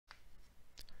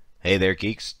Hey there,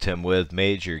 geeks. Tim with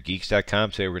MajorGeeks.com.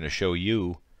 Today we're going to show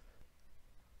you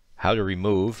how to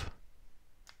remove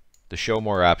the Show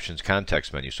More Options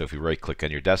context menu. So if you right-click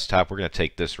on your desktop, we're going to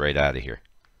take this right out of here.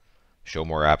 Show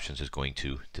More Options is going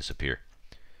to disappear.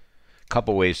 A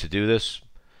couple ways to do this.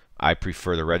 I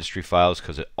prefer the registry files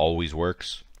because it always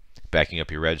works. Backing up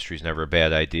your registry is never a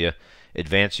bad idea.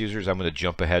 Advanced users, I'm going to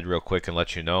jump ahead real quick and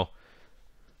let you know,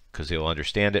 because they'll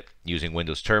understand it. Using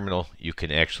Windows Terminal, you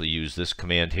can actually use this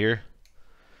command here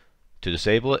to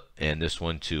disable it, and this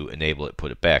one to enable it,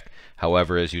 put it back.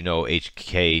 However, as you know,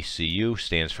 HKCU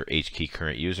stands for H key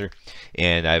current user,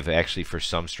 and I've actually, for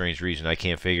some strange reason I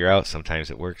can't figure out,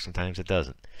 sometimes it works, sometimes it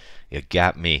doesn't. You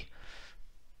got me.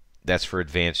 That's for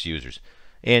advanced users.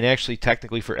 And actually,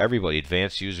 technically for everybody,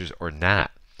 advanced users or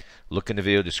not. Look in the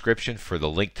video description for the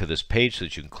link to this page so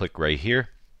that you can click right here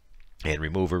and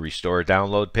remove or restore a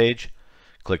download page.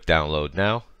 Click download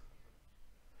now,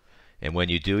 and when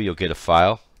you do, you'll get a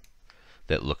file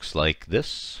that looks like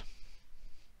this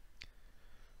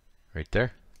right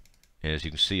there. And as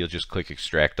you can see, you'll just click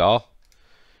extract all,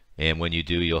 and when you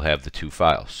do, you'll have the two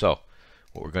files. So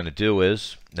what we're going to do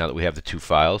is, now that we have the two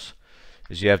files,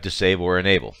 is you have disable or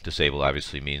enable. Disable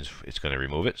obviously means it's going to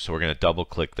remove it, so we're going to double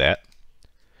click that.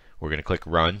 We're going to click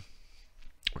run,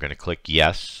 we're going to click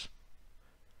yes,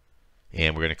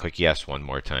 and we're going to click yes one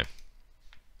more time.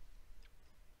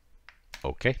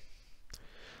 Okay.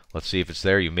 Let's see if it's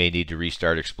there. You may need to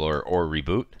restart Explorer or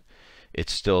reboot.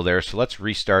 It's still there, so let's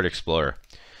restart Explorer.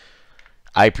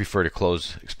 I prefer to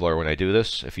close Explorer when I do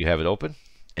this, if you have it open.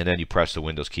 And then you press the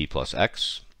Windows key plus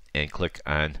X and click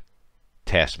on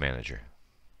Task Manager.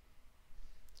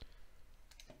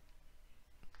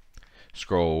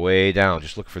 Scroll way down.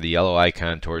 Just look for the yellow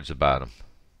icon towards the bottom.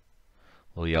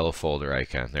 Little yellow folder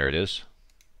icon. There it is.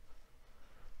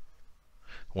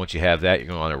 Once you have that, you're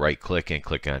going to want to right click and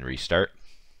click on Restart.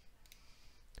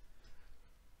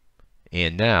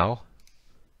 And now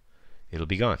it'll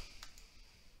be gone.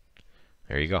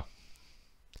 There you go.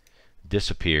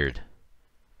 Disappeared.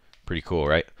 Pretty cool,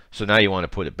 right? So now you want to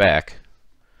put it back.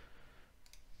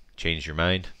 Change your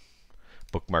mind.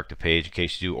 Bookmark the page in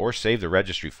case you do, or save the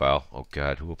registry file. Oh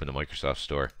God, who opened the Microsoft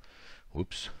Store?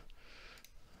 Whoops.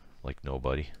 Like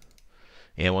nobody.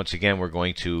 And once again, we're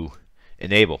going to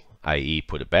enable, i.e.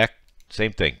 put it back.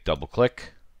 Same thing. Double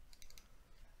click.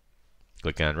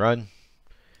 Click on run.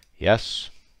 Yes.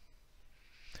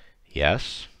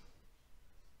 Yes.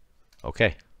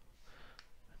 Okay.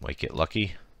 Might get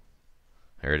lucky.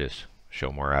 There it is.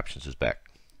 Show More Options is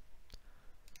back.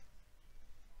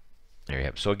 There you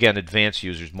have it. So again, advanced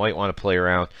users might want to play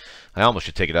around. I almost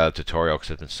should take it out of the tutorial because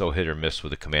it's been so hit or miss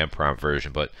with the command prompt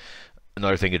version. But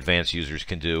another thing advanced users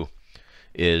can do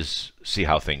is see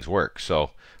how things work.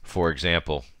 So, for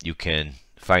example, you can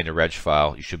find a reg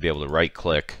file. You should be able to right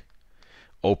click,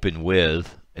 open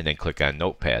with, and then click on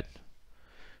Notepad.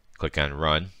 Click on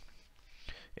Run,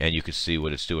 and you can see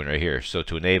what it's doing right here. So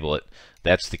to enable it,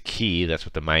 that's the key. That's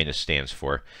what the minus stands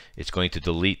for. It's going to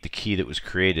delete the key that was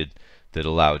created that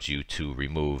allowed you to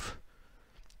remove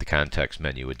the context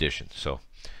menu addition. So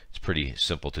it's pretty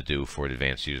simple to do for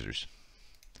advanced users.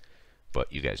 But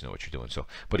you guys know what you're doing. So,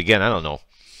 but again, I don't know,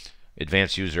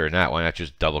 advanced user or not, why not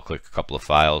just double click a couple of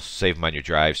files, save them on your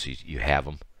drive so you have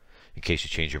them in case you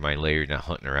change your mind later, you're not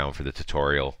hunting around for the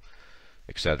tutorial,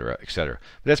 etc., etc.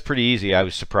 But that's pretty easy. I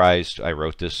was surprised. I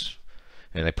wrote this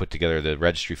and I put together the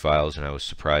registry files, and I was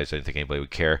surprised. I didn't think anybody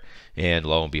would care, and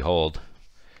lo and behold,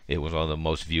 it was one of the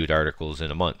most viewed articles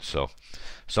in a month. So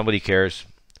somebody cares,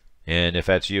 and if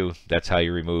that's you, that's how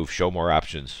you remove Show More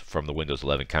Options from the Windows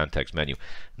 11 context menu.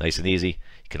 Nice and easy.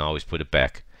 You can always put it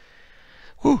back.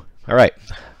 Whew. All right.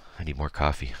 I need more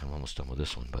coffee. I'm almost done with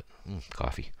this one, but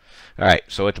coffee. All right.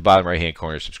 So at the bottom right-hand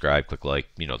corner, subscribe, click like.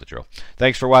 You know the drill.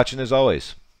 Thanks for watching as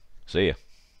always. See ya.